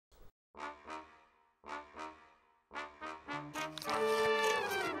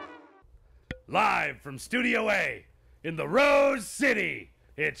Live from Studio A in the Rose City,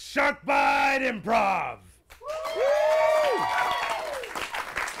 it's SharkBite Improv.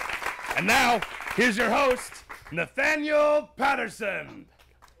 And now, here's your host, Nathaniel Patterson.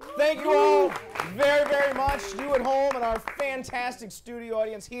 Thank you all very, very much. You at home and our fantastic studio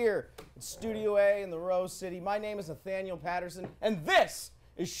audience here at Studio A in the Rose City. My name is Nathaniel Patterson, and this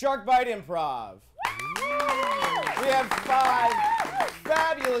is SharkBite Improv. We have 5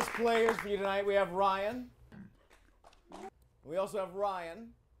 fabulous players for you tonight. We have Ryan. We also have Ryan.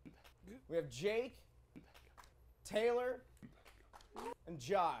 We have Jake, Taylor, and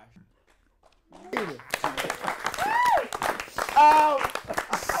Josh.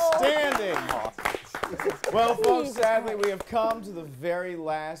 Outstanding! Well, folks, sadly, we have come to the very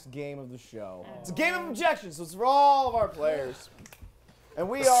last game of the show. It's a game of objections, so it's for all of our players. And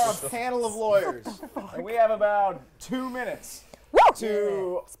we are a panel of lawyers. And we have about 2 minutes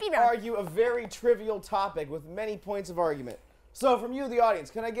to argue a very trivial topic with many points of argument. So, from you, the audience,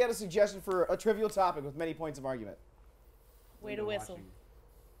 can I get a suggestion for a trivial topic with many points of argument? Way to whistle.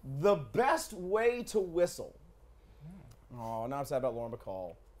 The best way to whistle. Oh, now I'm sad about Lauren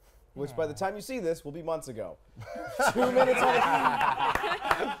Bacall, which by the time you see this will be months ago. 2 minutes on the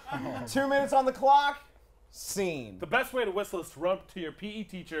 2 minutes on the clock. Scene. The best way to whistle is to run up to your PE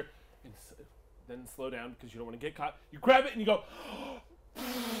teacher and then slow down because you don't want to get caught. You grab it and you go,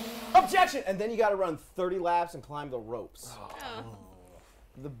 Objection! And then you got to run 30 laps and climb the ropes. Oh.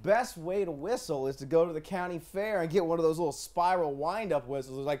 The best way to whistle is to go to the county fair and get one of those little spiral wind-up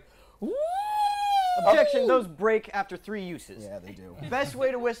whistles. It's like, woo! Objection, those break after 3 uses. Yeah, they do. Best way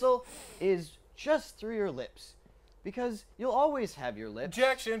to whistle is just through your lips, because you'll always have your lips.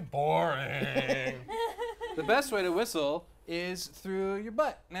 Objection, boring. The best way to whistle is through your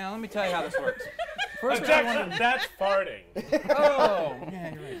butt. Now, let me tell you how this works. First, Objection, that's farting. Oh,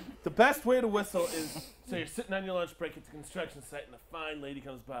 yeah, you're right. The best way to whistle is so you're sitting on your lunch break at the construction site and a fine lady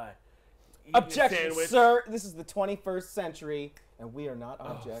comes by. Objection, sir. This is the 21st century, and we are not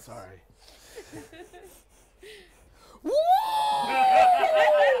objects. Oh, sorry.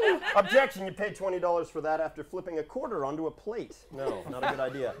 Objection, you paid $20 for that after flipping a quarter onto a plate. No, not a good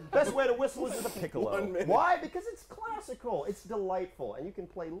idea. Best way to whistle is with a piccolo. Why? Because it's classical, it's delightful, and you can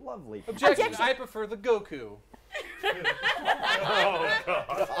play lovely. Objection, I prefer the Goku. Oh,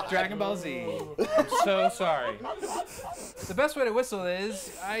 God. Dragon Ball Z. I'm so sorry. The best way to whistle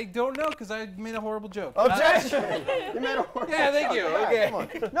is, I don't know, because I made a horrible joke. Objection! You made a horrible Yeah, thank you. joke. Okay. Come on.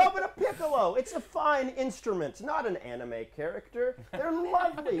 No, but a piccolo, it's a fine instrument, not an anime character. They're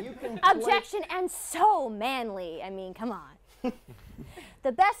lovely. You can Objection, and so manly. I mean, come on.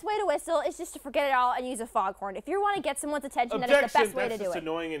 The best way to whistle is just to forget it all and use a foghorn. If you want to get someone's attention, that is the best way to do that's just it.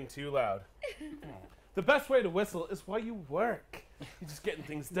 annoying and too loud. The best way to whistle is while you work. You're just getting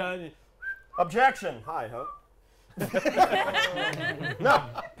things done. Objection! Hi, ho. No,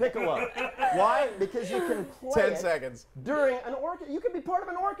 piccolo. Why? Because you can play 10 seconds. during an orchestra. You can be part of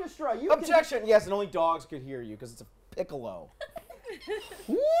an orchestra. You Objection! Yes, and only dogs could hear you because it's a piccolo.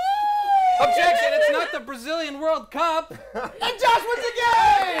 Objection, it's not the Brazilian World Cup. And Josh wins the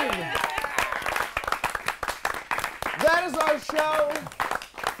game! That is our show.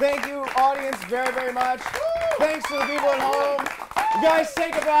 Thank you, audience, very, very much. Thanks to the people at home. You guys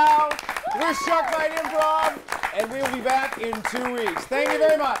take a bow. We're SharkBite Improv, and we'll be back in 2 weeks. Thank you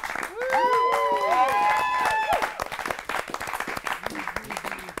very much.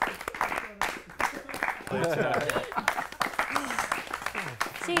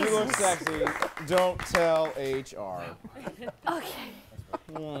 You look sexy. Don't tell HR. Okay.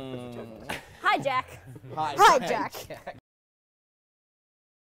 Hi, Jack. Hi, Hi, Jack.